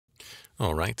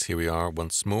All right, here we are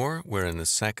once more. We're in the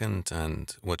second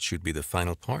and what should be the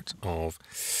final part of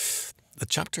the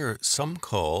chapter some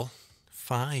call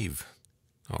 5.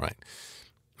 All right,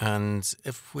 and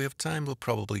if we have time, we'll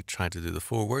probably try to do the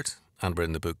foreword, and we're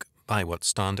in the book By What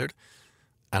Standard?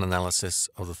 An analysis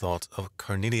of the thought of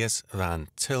Cornelius Van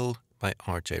Til by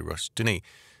R.J. Rushdoony.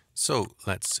 So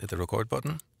let's hit the record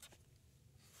button.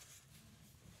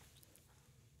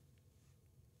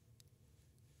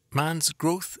 Man's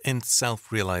growth in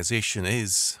self-realization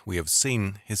is, we have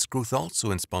seen, his growth also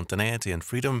in spontaneity and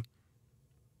freedom.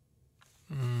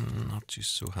 Not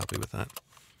just so happy with that.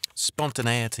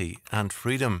 Spontaneity and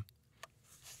freedom.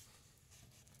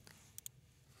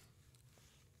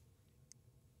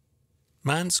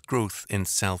 Man's growth in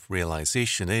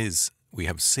self-realization is, we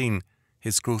have seen,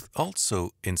 his growth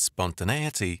also in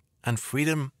spontaneity and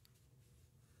freedom.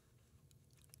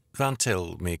 Van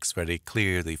Til makes very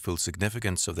clear the full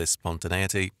significance of this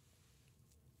spontaneity.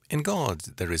 In God,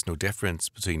 there is no difference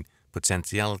between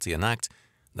potentiality and act.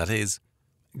 That is,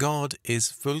 God is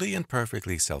fully and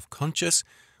perfectly self-conscious,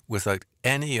 without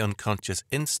any unconscious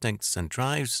instincts and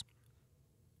drives.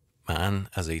 Man,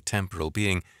 as a temporal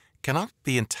being, cannot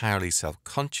be entirely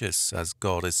self-conscious as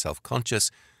God is self-conscious,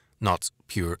 not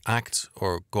pure act,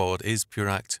 or God is pure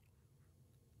act.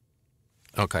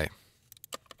 Okay.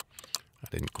 I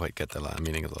didn't quite get the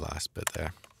meaning of the last bit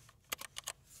there.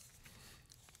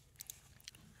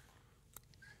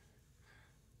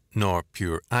 Nor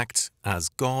pure act, as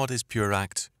God is pure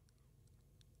act.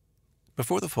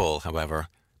 Before the fall, however,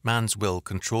 man's will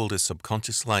controlled his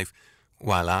subconscious life,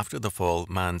 while after the fall,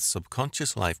 man's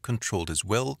subconscious life controlled his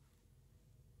will.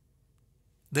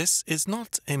 This is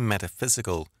not a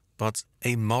metaphysical, but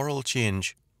a moral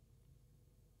change.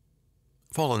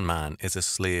 Fallen man is a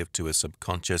slave to his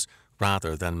subconscious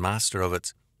rather than master of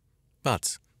it.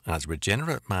 But as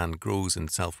regenerate man grows in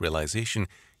self-realization,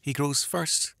 he grows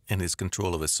first in his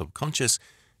control of his subconscious,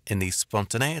 in the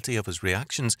spontaneity of his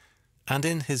reactions, and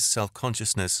in his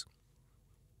self-consciousness.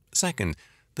 Second,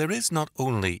 there is not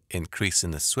only increase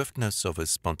in the swiftness of his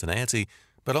spontaneity,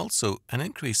 but also an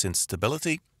increase in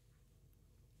stability.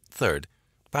 Third,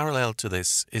 parallel to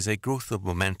this is a growth of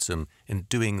momentum in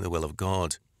doing the will of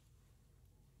God.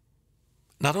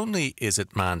 Not only is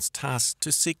it man's task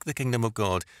to seek the kingdom of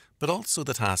God, but also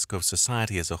the task of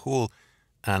society as a whole,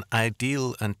 an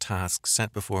ideal and task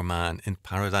set before man in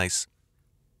paradise.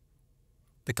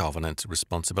 The covenant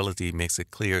responsibility makes it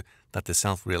clear that the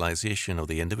self-realization of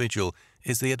the individual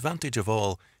is the advantage of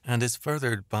all and is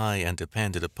furthered by and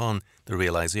dependent upon the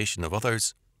realization of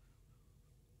others.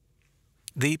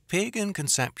 The pagan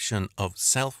conception of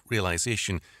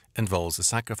self-realization involves the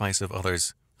sacrifice of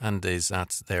others and is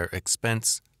at their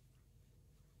expense.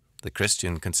 The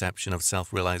Christian conception of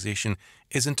self-realization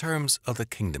is in terms of the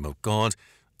kingdom of God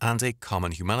and a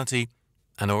common humanity,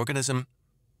 an organism.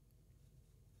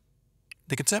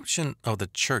 The conception of the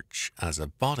church as a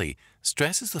body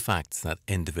stresses the fact that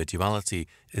individuality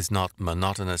is not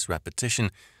monotonous repetition.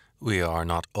 We are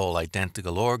not all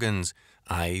identical organs,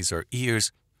 eyes or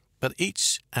ears, but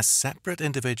each a separate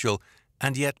individual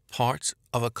and yet part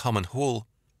of a common whole.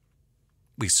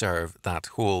 We serve that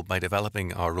whole by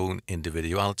developing our own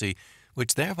individuality,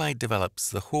 which thereby develops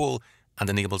the whole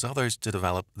and enables others to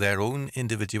develop their own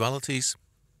individualities.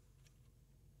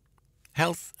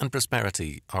 Health and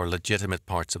prosperity are legitimate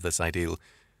parts of this ideal.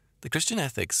 The Christian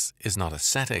ethics is not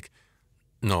ascetic,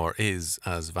 nor is,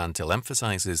 as Van Til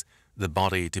emphasizes, the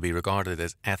body to be regarded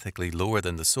as ethically lower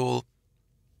than the soul.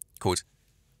 Quote,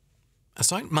 "A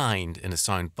sound mind in a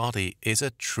sound body is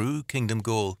a true kingdom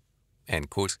goal." End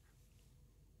quote.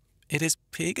 It is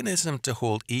paganism to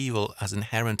hold evil as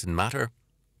inherent in matter.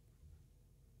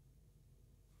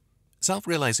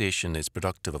 Self-realization is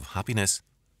productive of happiness.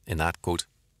 In that quote,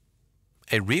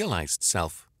 "A realized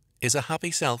self is a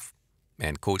happy self."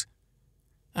 End quote.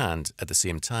 And at the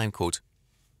same time, quote,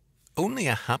 "Only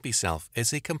a happy self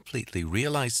is a completely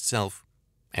realized self."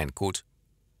 End quote.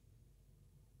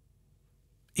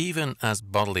 Even as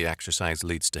bodily exercise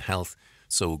leads to health,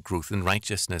 so growth in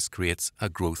righteousness creates a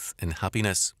growth in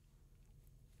happiness.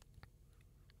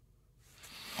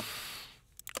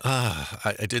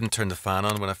 I didn't turn the fan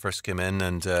on when I first came in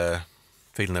and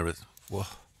feeling there was, whoa.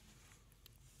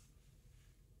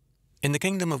 In the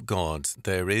kingdom of God,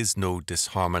 there is no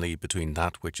disharmony between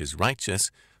that which is righteous,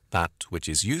 that which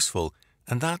is useful,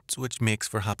 and that which makes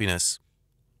for happiness.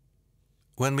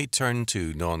 When we turn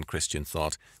to non-Christian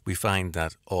thought, we find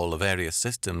that all the various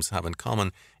systems have in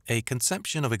common a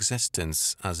conception of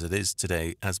existence as it is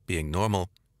today as being normal.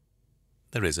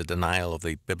 There is a denial of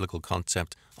the biblical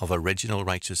concept of original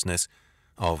righteousness,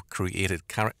 of created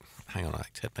character. Hang on, I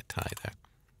hit my tie there.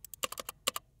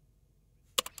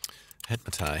 hit my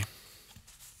tie.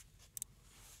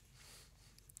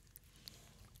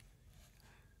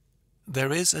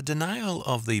 There is a denial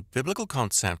of the biblical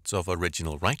concepts of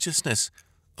original righteousness,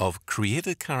 of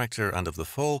created character and of the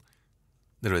fall.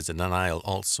 There is a denial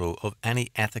also of any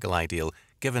ethical ideal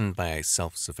given by a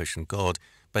self-sufficient God,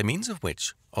 by means of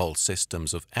which all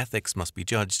systems of ethics must be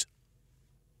judged.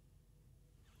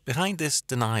 Behind this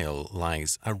denial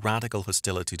lies a radical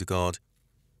hostility to God.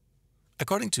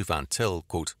 According to Van Til,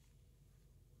 quote,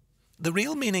 "The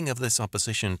real meaning of this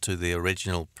opposition to the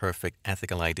original perfect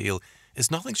ethical ideal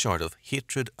is nothing short of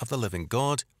hatred of the living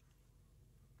God.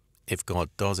 If God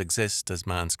does exist as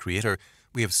man's creator,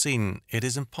 we have seen it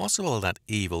is impossible that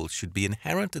evil should be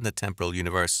inherent in the temporal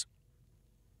universe.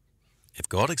 If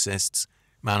God exists,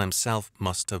 man himself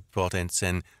must have brought in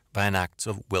sin by an act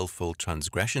of willful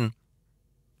transgression.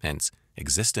 Hence,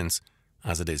 existence,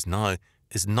 as it is now,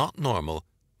 is not normal,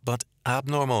 but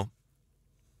abnormal.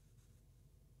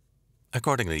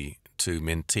 Accordingly, to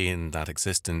maintain that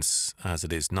existence as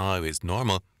it is now is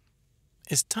normal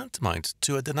is tantamount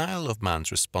to a denial of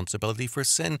man's responsibility for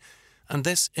sin, and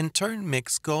this in turn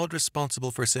makes God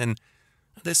responsible for sin.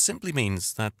 This simply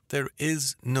means that there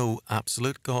is no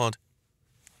absolute God."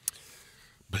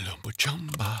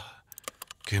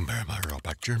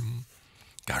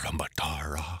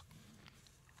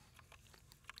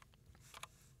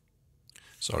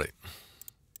 Sorry,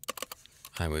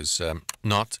 I was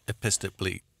not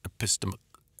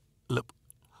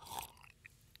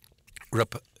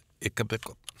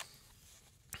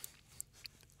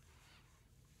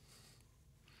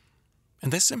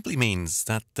and this simply means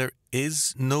that there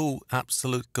is no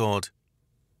absolute God.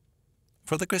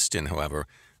 For the Christian, however,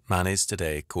 man is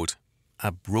today, quote,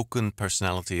 "a broken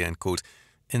personality," end quote,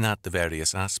 in that the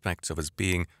various aspects of his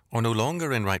being are no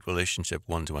longer in right relationship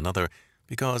one to another,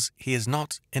 because he is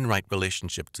not in right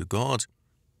relationship to God.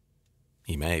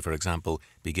 He may, for example,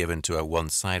 be given to a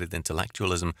one-sided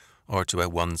intellectualism or to a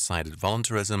one-sided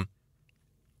voluntarism.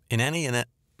 In any and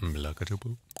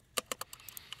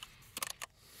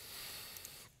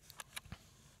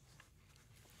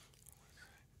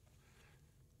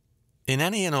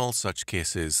all such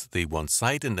cases, the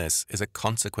one-sidedness is a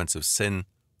consequence of sin.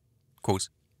 Quote,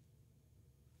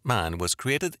 "Man was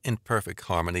created in perfect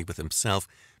harmony with himself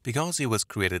because he was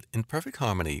created in perfect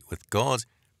harmony with God.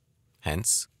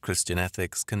 Hence, Christian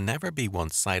ethics can never be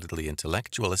one-sidedly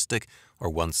intellectualistic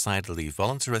or one-sidedly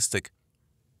voluntaristic.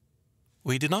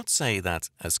 We do not say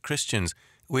that, as Christians,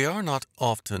 we are not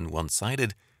often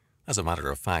one-sided. As a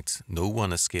matter of fact, no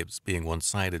one escapes being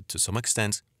one-sided to some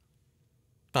extent.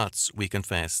 But we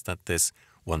confess that this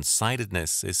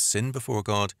one-sidedness is sin before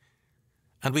God,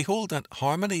 and we hold that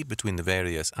harmony between the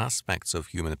various aspects of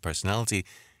human personality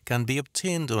can be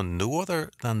obtained on no other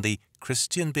than the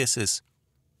Christian basis."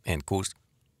 End quote.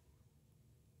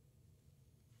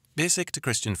 Basic to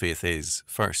Christian faith is,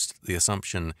 first, the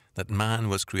assumption that man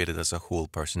was created as a whole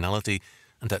personality,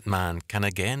 and that man can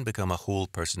again become a whole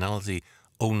personality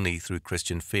only through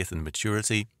Christian faith and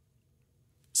maturity.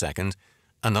 Second,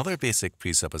 another basic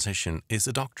presupposition is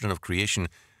the doctrine of creation,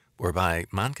 whereby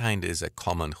mankind is a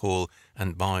common whole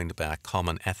and bound by a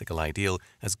common ethical ideal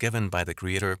as given by the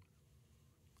Creator.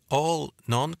 All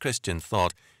non-Christian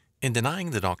thought, in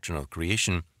denying the doctrine of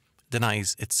creation,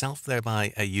 denies itself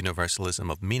thereby a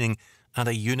universalism of meaning and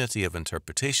a unity of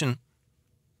interpretation.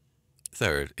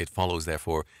 Third, it follows,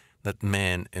 therefore, that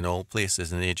men in all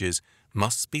places and ages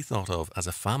must be thought of as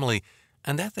a family,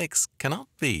 and ethics cannot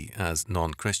be, as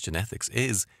non-Christian ethics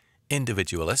is,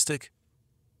 individualistic.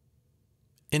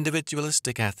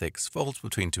 Individualistic ethics falls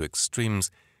between two extremes.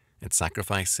 It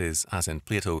sacrifices, as in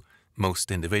Plato,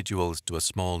 most individuals to a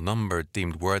small number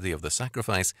deemed worthy of the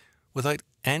sacrifice, without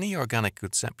any organic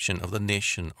conception of the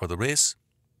nation or the race.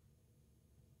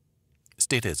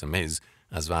 Statism is,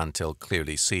 as Van Til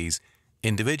clearly sees,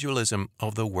 individualism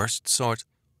of the worst sort.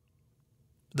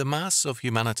 The mass of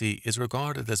humanity is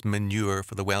regarded as manure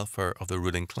for the welfare of the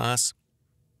ruling class.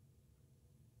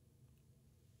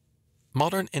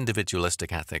 Modern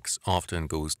individualistic ethics often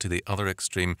goes to the other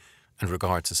extreme and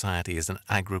regards society as an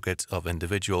aggregate of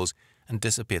individuals and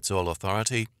dissipates all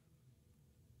authority.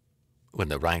 When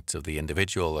the right of the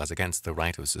individual as against the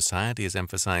right of society is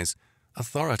emphasized,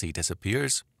 authority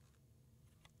disappears.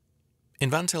 In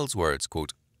Van Til's words,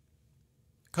 quote,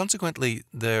 "Consequently,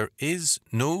 there is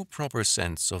no proper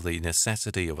sense of the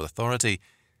necessity of authority.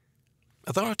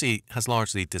 Authority has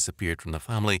largely disappeared from the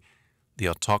family. The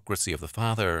autocracy of the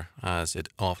father, as it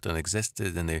often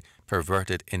existed in the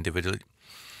perverted individual..."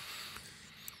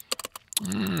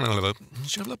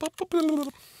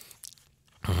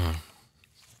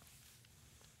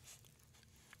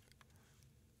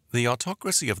 The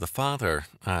autocracy of the father,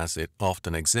 as it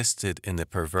often existed in the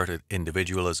perverted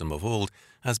individualism of old,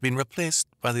 has been replaced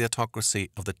by the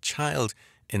autocracy of the child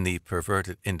in the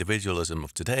perverted individualism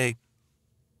of today.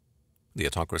 The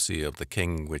autocracy of the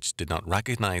king, which did not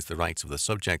recognize the rights of the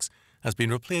subjects, has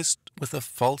been replaced with a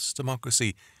false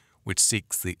democracy which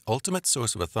seeks the ultimate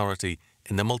source of authority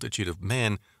in the multitude of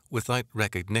men without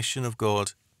recognition of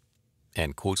God."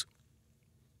 End quote.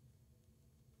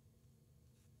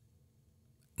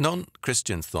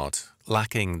 Non-Christian thought,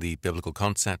 lacking the biblical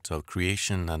concept of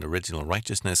creation and original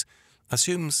righteousness,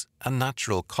 assumes a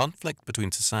natural conflict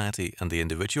between society and the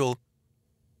individual.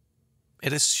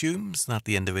 It assumes that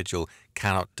the individual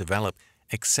cannot develop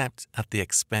except at the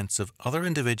expense of other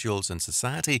individuals in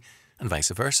society, and vice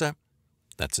versa,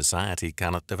 that society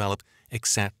cannot develop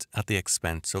except at the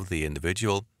expense of the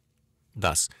individual.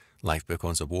 Thus, life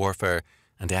becomes a warfare,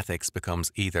 and ethics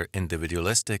becomes either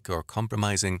individualistic or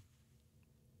compromising.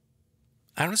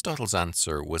 Aristotle's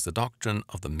answer was the doctrine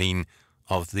of the mean,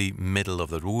 of the middle of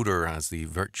the roader as the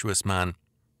virtuous man.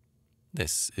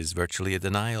 This is virtually a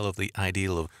denial of the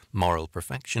ideal of moral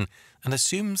perfection and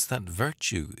assumes that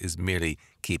virtue is merely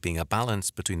keeping a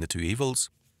balance between the two evils.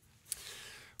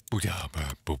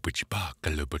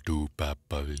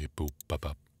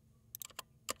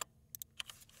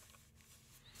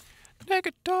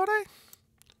 Negatore,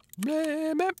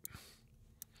 blame it.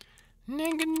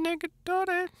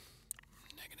 Negatore,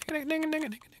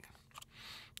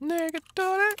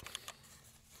 negatore.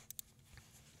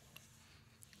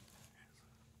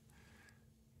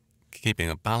 Keeping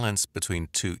a balance between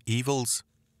two evils.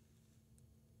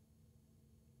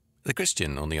 The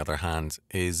Christian, on the other hand,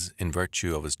 is, in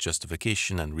virtue of his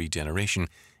justification and regeneration,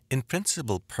 in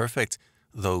principle perfect,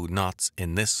 though not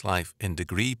in this life in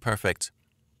degree perfect.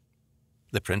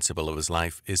 The principle of his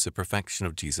life is the perfection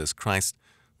of Jesus Christ,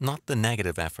 not the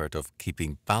negative effort of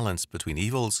keeping balance between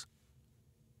evils.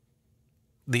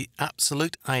 The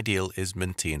absolute ideal is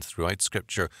maintained throughout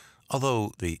Scripture,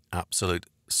 although the absolute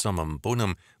summum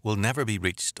bonum will never be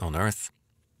reached on earth.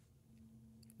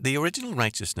 The original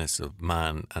righteousness of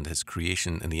man and his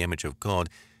creation in the image of God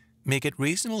make it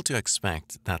reasonable to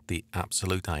expect that the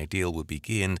absolute ideal will be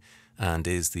gained and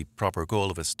is the proper goal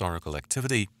of historical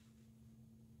activity.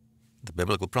 The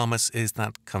biblical promise is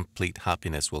that complete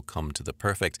happiness will come to the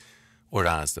perfect,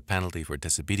 whereas the penalty for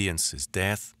disobedience is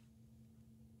death.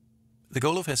 The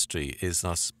goal of history is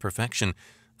thus perfection,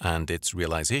 and its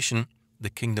realization,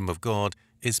 the kingdom of God,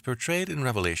 is portrayed in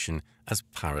Revelation as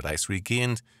paradise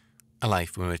regained, a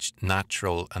life in which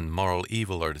natural and moral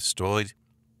evil are destroyed.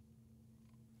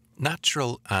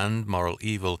 Natural and moral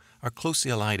evil are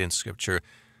closely allied in Scripture,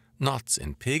 not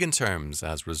in pagan terms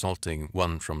as resulting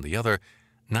one from the other.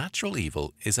 Natural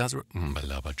evil is as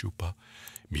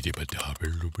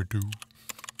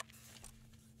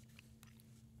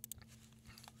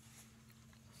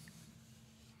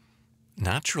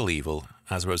natural evil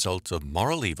as a result of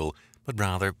moral evil, but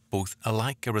rather both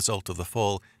alike a result of the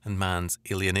fall and man's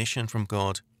alienation from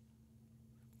God.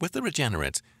 With the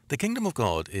regenerate, the kingdom of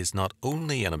God is not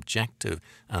only an objective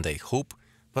and a hope,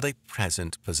 but a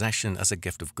present possession as a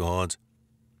gift of God.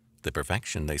 The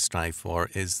perfection they strive for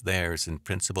is theirs in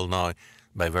principle now,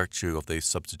 by virtue of the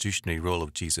substitutionary role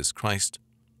of Jesus Christ.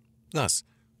 Thus,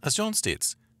 as John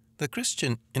states, the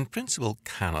Christian in principle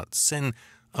cannot sin,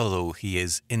 although he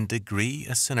is in degree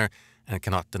a sinner, and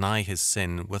cannot deny his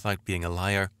sin without being a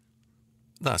liar.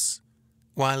 Thus,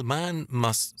 while man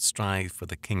must strive for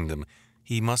the kingdom,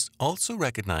 he must also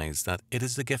recognize that it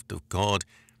is the gift of God,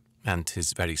 and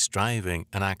his very striving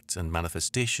an act and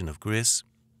manifestation of grace.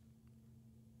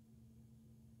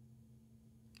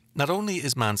 Not only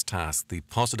is man's task the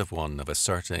positive one of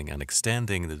asserting and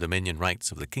extending the dominion rights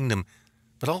of the kingdom,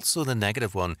 but also the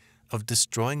negative one of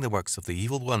destroying the works of the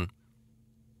evil one.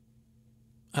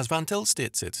 As Van Til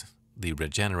states it, the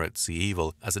regenerate see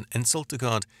evil as an insult to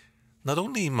God. Not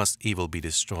only must evil be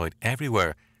destroyed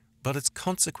everywhere, but its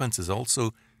consequences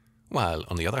also, while,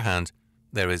 on the other hand,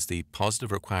 there is the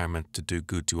positive requirement to do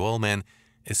good to all men,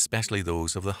 especially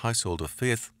those of the household of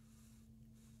faith.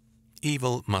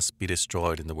 Evil must be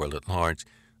destroyed in the world at large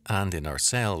and in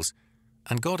ourselves,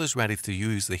 and God is ready to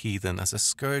use the heathen as a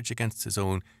scourge against his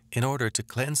own in order to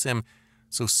cleanse him.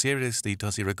 So seriously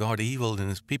does he regard evil in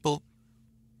his people.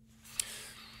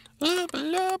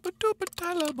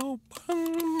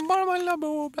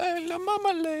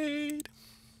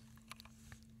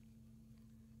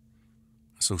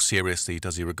 So seriously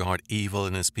does he regard evil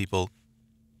in his people.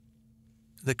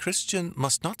 The Christian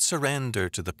must not surrender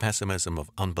to the pessimism of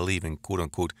unbelieving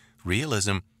quote-unquote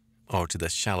realism, or to the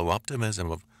shallow optimism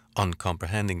of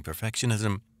uncomprehending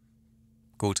perfectionism.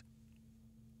 Quote,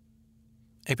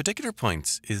 A particular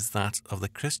point is that of the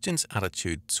Christian's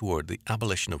attitude toward the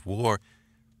abolition of war.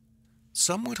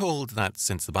 Some would hold that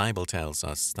since the Bible tells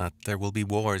us that there will be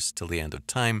wars till the end of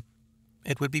time,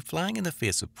 it would be flying in the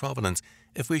face of providence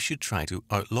if we should try to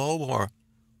outlaw war.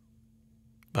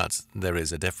 But there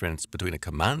is a difference between a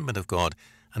commandment of God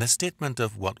and a statement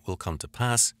of what will come to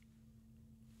pass.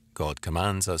 God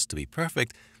commands us to be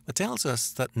perfect, but tells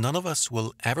us that none of us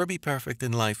will ever be perfect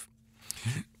in life.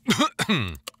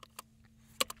 I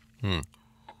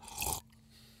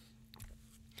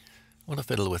want to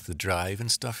fiddle with the drive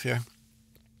and stuff here.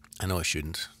 I know I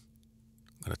shouldn't.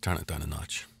 I'm going to turn it down a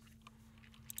notch.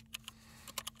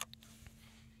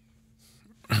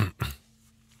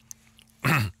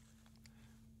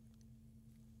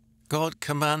 God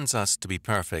commands us to be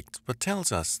perfect, but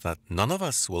tells us that none of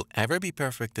us will ever be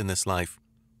perfect in this life.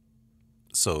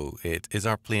 So it is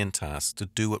our plain task to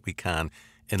do what we can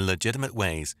in legitimate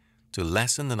ways to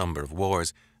lessen the number of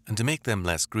wars and to make them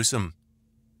less gruesome.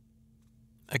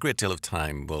 A great deal of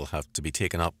time will have to be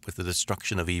taken up with the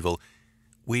destruction of evil.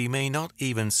 We may not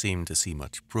even seem to see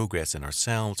much progress in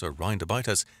ourselves or round about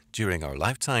us during our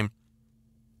lifetime.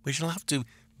 We shall have to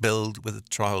build with a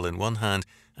trowel in one hand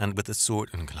and with a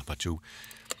sword. I'm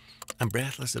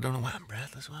breathless. I don't know why I'm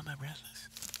breathless. Why am I breathless?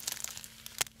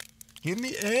 Give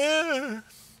me air.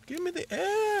 Give me the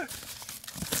air.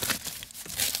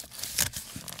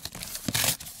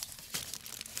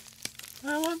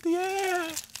 I want the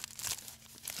air.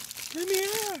 Give me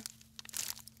air.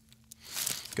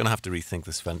 Gonna have to rethink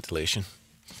this ventilation.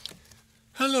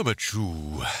 Hello, where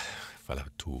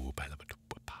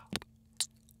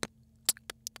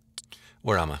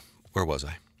am I? Where was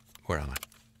I? Where am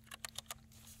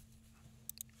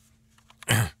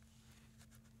I?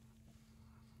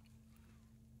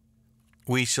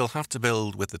 We shall have to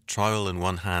build with the trowel in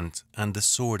one hand and the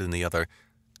sword in the other.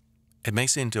 It may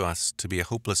seem to us to be a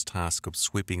hopeless task of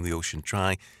sweeping the ocean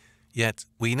dry, yet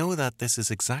we know that this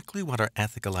is exactly what our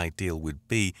ethical ideal would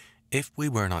be if we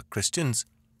were not Christians.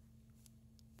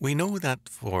 We know that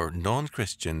for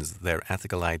non-Christians, their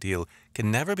ethical ideal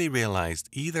can never be realized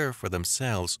either for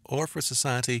themselves or for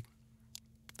society.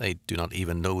 They do not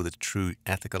even know the true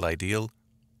ethical ideal.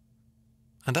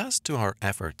 And as to our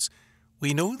efforts,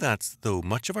 we know that though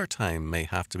much of our time may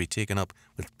have to be taken up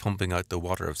with pumping out the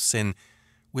water of sin,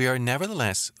 we are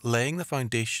nevertheless laying the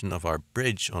foundation of our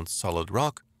bridge on solid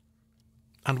rock,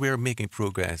 and we are making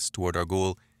progress toward our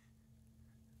goal.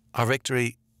 Our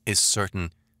victory is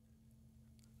certain.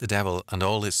 The devil and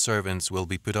all his servants will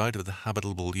be put out of the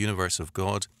habitable universe of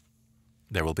God.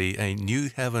 There will be a new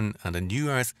heaven and a new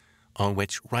earth on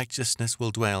which righteousness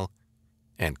will dwell.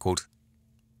 End quote.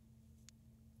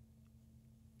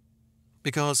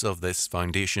 Because of this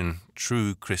foundation,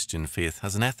 true Christian faith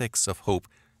has an ethics of hope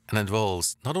and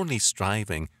involves not only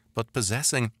striving but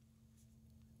possessing.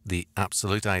 The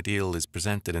absolute ideal is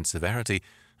presented in severity,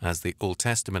 as the Old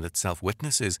Testament itself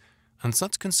witnesses, and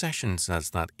such concessions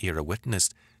as that era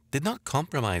witnessed did not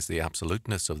compromise the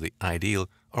absoluteness of the ideal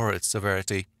or its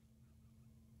severity.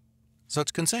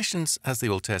 Such concessions as the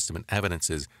Old Testament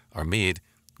evidences are made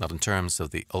not in terms of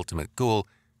the ultimate goal,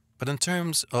 but in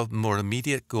terms of more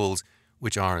immediate goals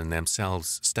which are in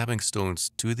themselves stepping stones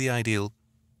to the ideal.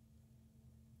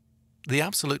 The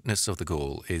absoluteness of the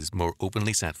goal is more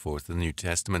openly set forth in the New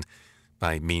Testament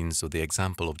by means of the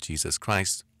example of Jesus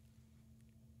Christ.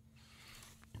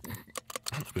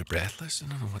 I'm a bit breathless. I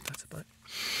don't know what that's about.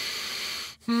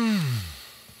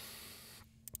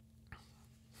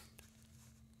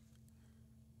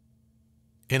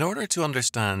 In order to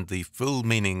understand the full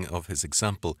meaning of his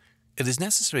example, it is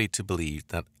necessary to believe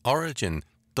that origin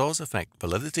does affect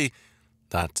validity,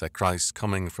 that Christ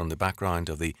coming from the background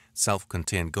of the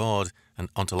self-contained God and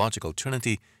ontological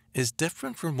Trinity is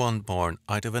different from one born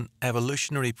out of an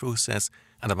evolutionary process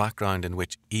and a background in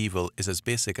which evil is as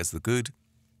basic as the good.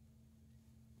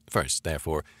 First,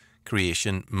 therefore,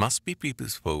 creation must be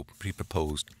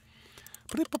preproposed.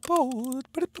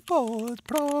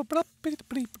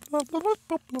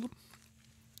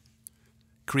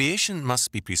 Creation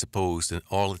must be presupposed in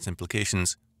all its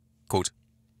implications. Quote,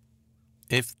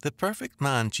 if the perfect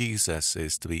man Jesus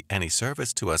is to be any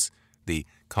service to us, the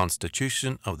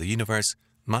constitution of the universe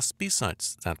must be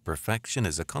such that perfection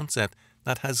is a concept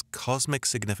that has cosmic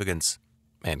significance.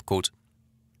 End quote.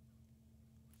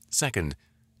 Second,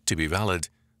 to be valid,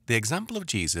 the example of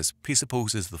Jesus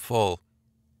presupposes the fall.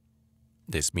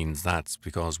 This means that,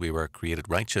 because we were created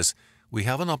righteous, we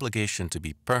have an obligation to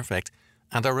be perfect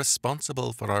and are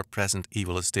responsible for our present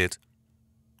evil estate.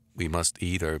 We must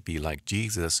either be like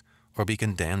Jesus or be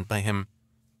condemned by him.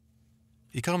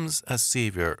 He comes as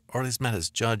Saviour or is met as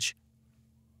Judge.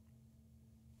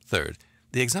 Third,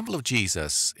 The example of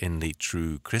Jesus, in the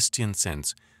true Christian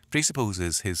sense,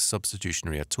 presupposes his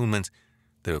substitutionary atonement.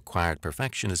 The required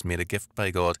perfection is made a gift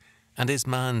by God and is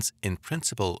man's, in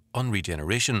principle,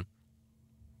 unregeneration.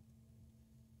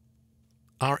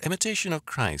 Our imitation of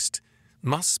Christ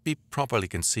must be properly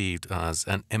conceived as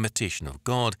an imitation of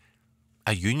God,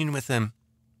 a union with him.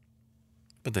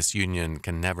 But this union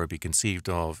can never be conceived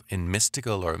of in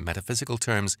mystical or metaphysical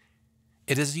terms.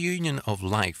 It is a union of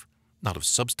life, not of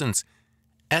substance,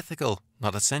 ethical,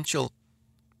 not essential.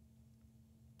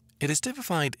 It is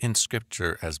typified in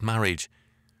Scripture as marriage.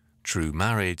 True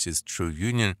marriage is true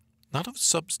union, not of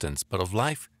substance, but of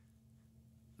life.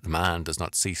 The man does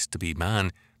not cease to be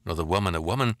man, nor the woman a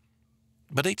woman,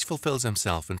 but each fulfills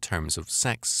himself in terms of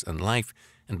sex and life,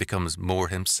 and becomes more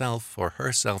himself or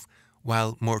herself,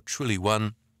 while more truly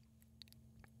one.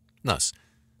 Thus,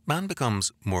 man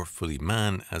becomes more fully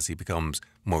man as he becomes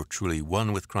more truly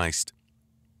one with Christ.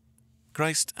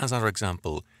 Christ as our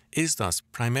example is thus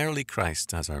primarily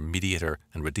Christ as our mediator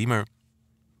and redeemer,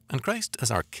 and Christ as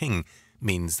our king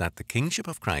means that the kingship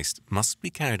of Christ must be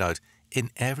carried out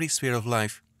in every sphere of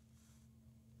life.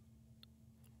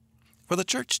 For the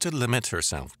Church to limit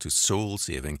herself to soul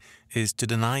saving is to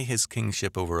deny his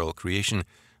kingship over all creation,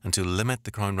 and to limit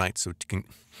the crown rights of King.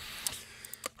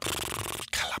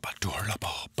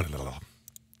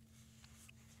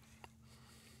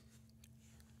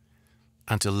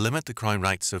 And to limit the crown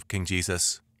rights of King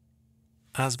Jesus.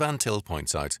 As Van Til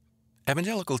points out,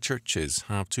 evangelical churches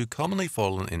have too commonly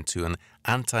fallen into an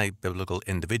anti-biblical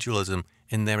individualism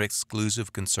in their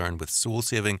exclusive concern with soul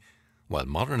saving, while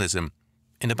modernism,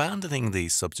 in abandoning the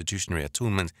substitutionary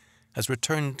atonement, has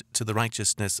returned to the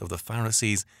righteousness of the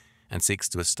Pharisees and seeks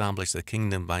to establish the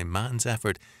kingdom by man's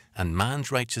effort and man's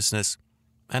righteousness,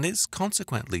 and is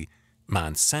consequently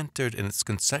man-centered in its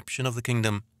conception of the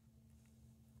kingdom.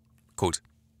 Quote,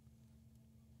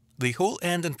 "The whole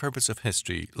end and purpose of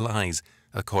history lies,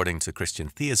 according to Christian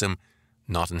theism,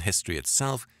 not in history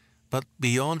itself, but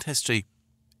beyond history,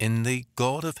 in the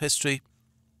God of history.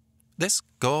 This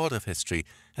God of history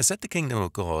has set the kingdom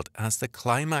of God as the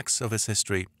climax of his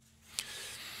history."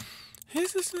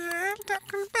 This is what I'm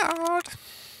talking about.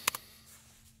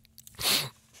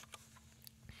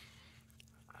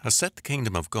 Has set the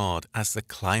kingdom of God as the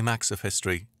climax of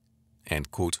history. End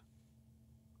quote.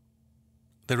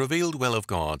 The revealed will of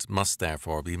God must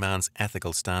therefore be man's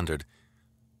ethical standard.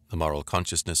 The moral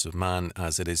consciousness of man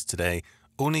as it is today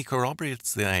only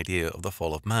corroborates the idea of the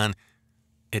fall of man.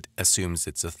 It assumes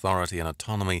its authority and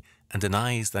autonomy and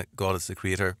denies that God is the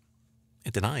creator.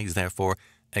 It denies, therefore,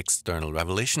 external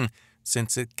revelation,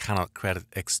 since it cannot credit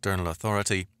external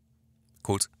authority.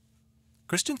 Quote,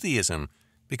 "Christian theism,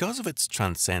 because of its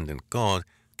transcendent God,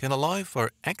 can allow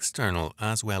for external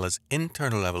as well as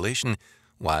internal revelation,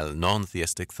 while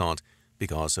non-theistic thought,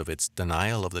 because of its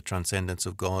denial of the transcendence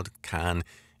of God, can,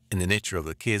 in the nature of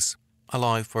the case,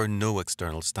 allow for no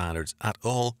external standards at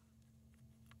all.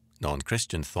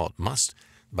 Non-Christian thought must,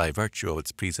 by virtue of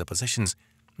its presuppositions,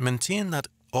 maintain that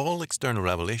all external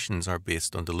revelations are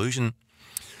based on delusion.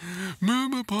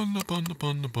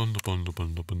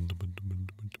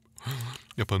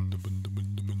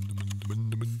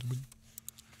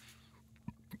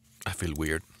 I feel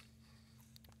weird.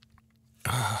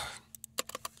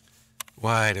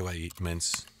 Why do I eat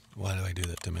mince? Why do I do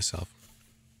that to myself?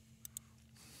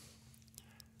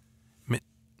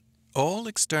 All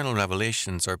external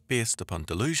revelations are based upon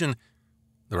delusion.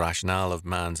 The rationale of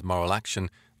man's moral action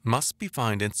must be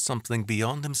found in something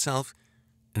beyond himself.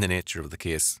 In the nature of the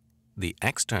case, the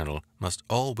external must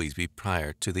always be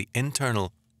prior to the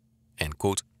internal." End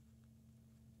quote.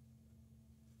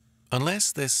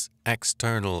 Unless this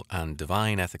external and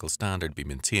divine ethical standard be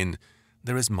maintained,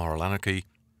 there is moral anarchy.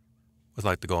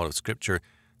 Without the God of Scripture,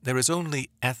 there is only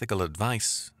ethical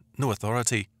advice, no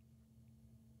authority.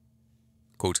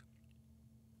 Quote,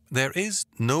 "There is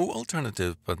no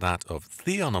alternative but that of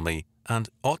theonomy and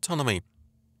autonomy.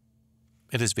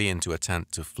 It is vain to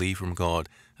attempt to flee from God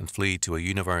and flee to a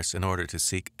universe in order to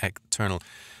seek external,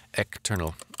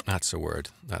 that's a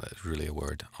word. That is really a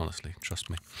word, honestly, trust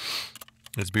me.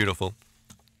 It's beautiful.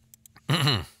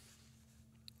 To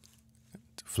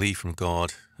flee from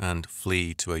God and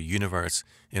flee to a universe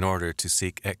in order to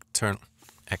seek external.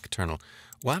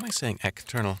 Why am I saying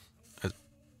external?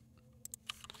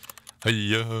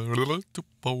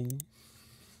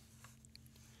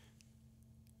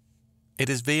 It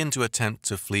is vain to attempt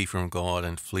to flee from God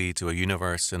and flee to a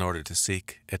universe in order to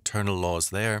seek eternal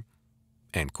laws there."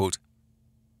 End quote.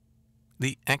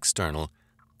 The external,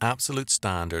 absolute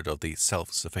standard of the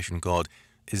self-sufficient God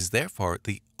is therefore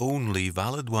the only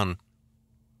valid one.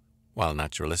 While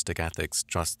naturalistic ethics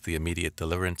trust the immediate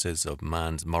deliverances of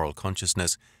man's moral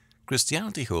consciousness,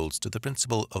 Christianity holds to the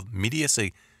principle of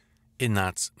mediacy, in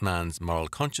that man's moral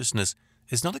consciousness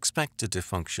is not expected to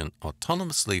function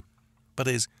autonomously, but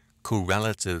is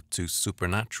correlative to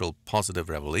supernatural positive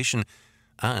revelation,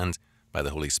 and, by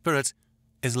the Holy Spirit,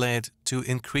 is led to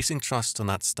increasing trust on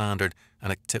that standard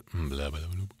and activity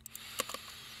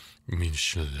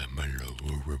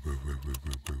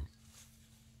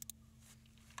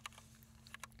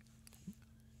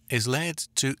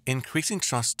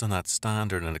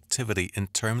in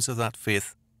terms of that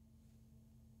faith.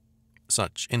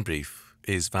 Such, in brief,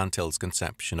 is Van Til's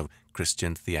conception of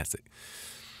Christian theistic.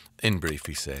 In brief,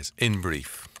 he says. In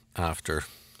brief, after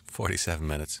 47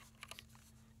 minutes.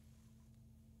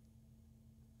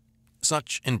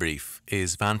 Such, in brief,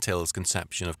 is Van Til's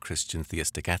conception of Christian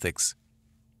theistic ethics.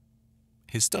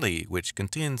 His study, which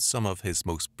contains some of his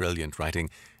most brilliant writing,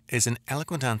 is an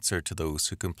eloquent answer to those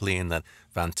who complain that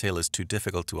Van Til is too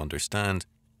difficult to understand.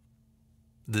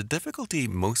 The difficulty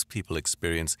most people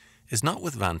experience is not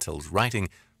with Van Til's writing,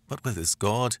 but with his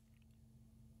God.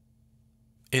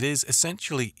 It is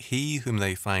essentially he whom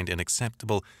they find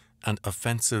unacceptable and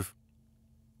offensive.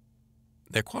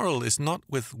 Their quarrel is not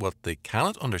with what they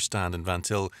cannot understand in Van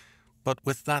Til, but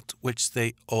with that which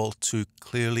they all too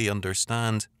clearly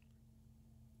understand.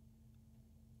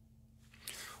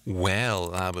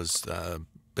 Well, I was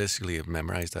basically have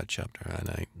memorized that chapter and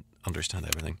I understand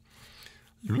everything.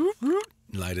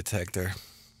 Lie detector.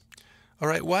 All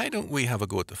right, why don't we have a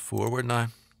go at the foreword now?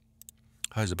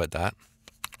 How's about that?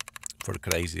 For a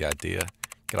crazy idea.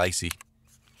 Crazy.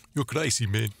 You're crazy,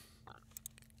 man.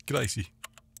 Crazy.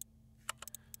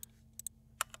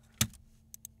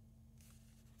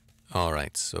 All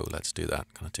right, so let's do that.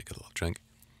 Gonna take a little drink.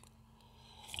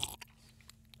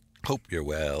 Hope you're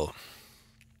well.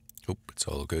 Hope it's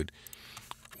all good.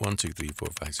 1, 2, 3, 4,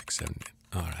 5, 6, 7, 8.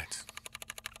 All right.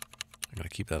 I'm going to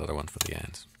keep that other one for the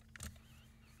end.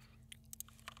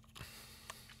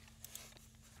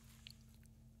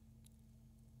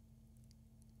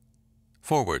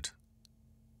 Foreword.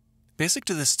 Basic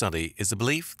to this study is the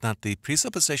belief that the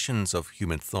presuppositions of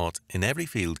human thought in every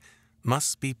field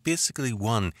must be basically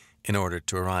one in order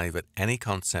to arrive at any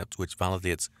concept which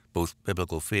validates both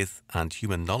biblical faith and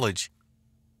human knowledge.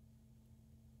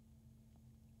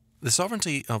 The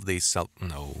sovereignty of the self...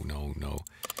 No.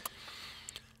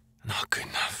 Not good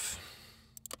enough.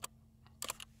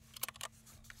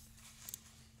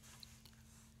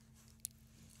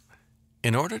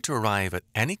 In order to arrive at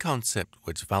any concept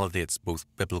which validates both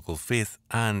biblical faith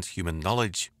and human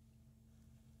knowledge,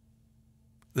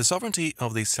 the sovereignty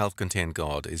of the self-contained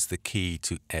God is the key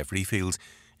to every field,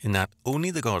 in that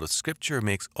only the God of Scripture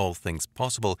makes all things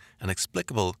possible and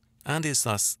explicable, and is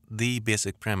thus the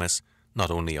basic premise not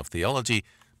only of theology,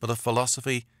 but of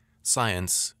philosophy,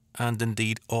 science, and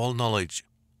indeed all knowledge.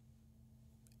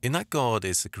 In that God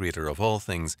is the creator of all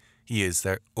things, he is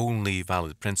their only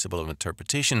valid principle of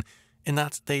interpretation, in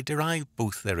that they derive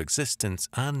both their existence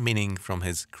and meaning from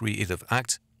his creative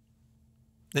act.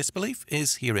 This belief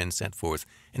is herein set forth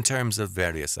in terms of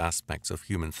various aspects of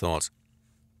human thought.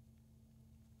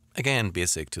 Again,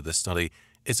 basic to the study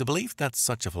is a belief that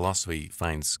such a philosophy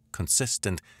finds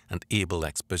consistent and able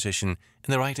exposition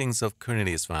in the writings of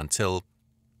Cornelius Van Til.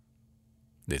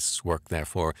 This work,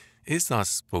 therefore, is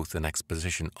thus both an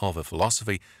exposition of a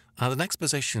philosophy and an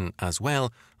exposition as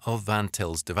well of Van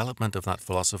Til's development of that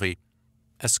philosophy,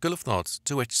 a school of thought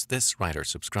to which this writer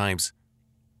subscribes.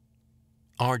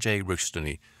 R.J.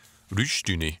 Rushdoony.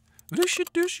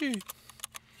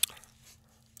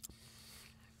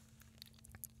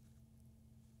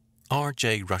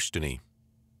 R.J. Rushdoony.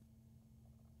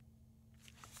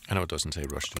 I know it doesn't say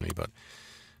Rushdoony, but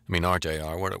I mean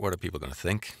RJR, what are people going to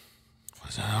think?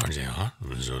 What's that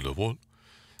RJR?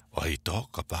 What you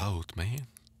talk about, man?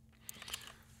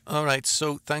 Alright,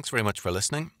 so thanks very much for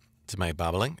listening to my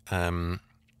babbling.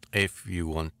 If you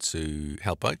want to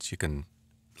help out, you can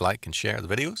like and share the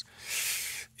videos.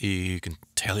 You can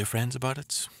tell your friends about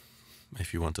it,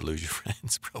 if you want to lose your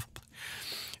friends, probably.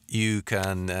 You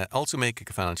can also make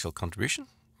a financial contribution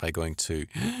by going to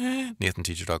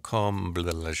nathanteacher.com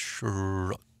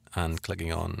and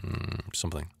clicking on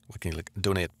something. We can click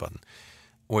donate button.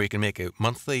 Or you can make a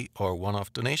monthly or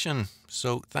one-off donation.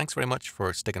 So thanks very much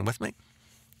for sticking with me.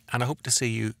 And I hope to see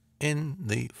you in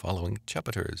the following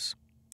chapters.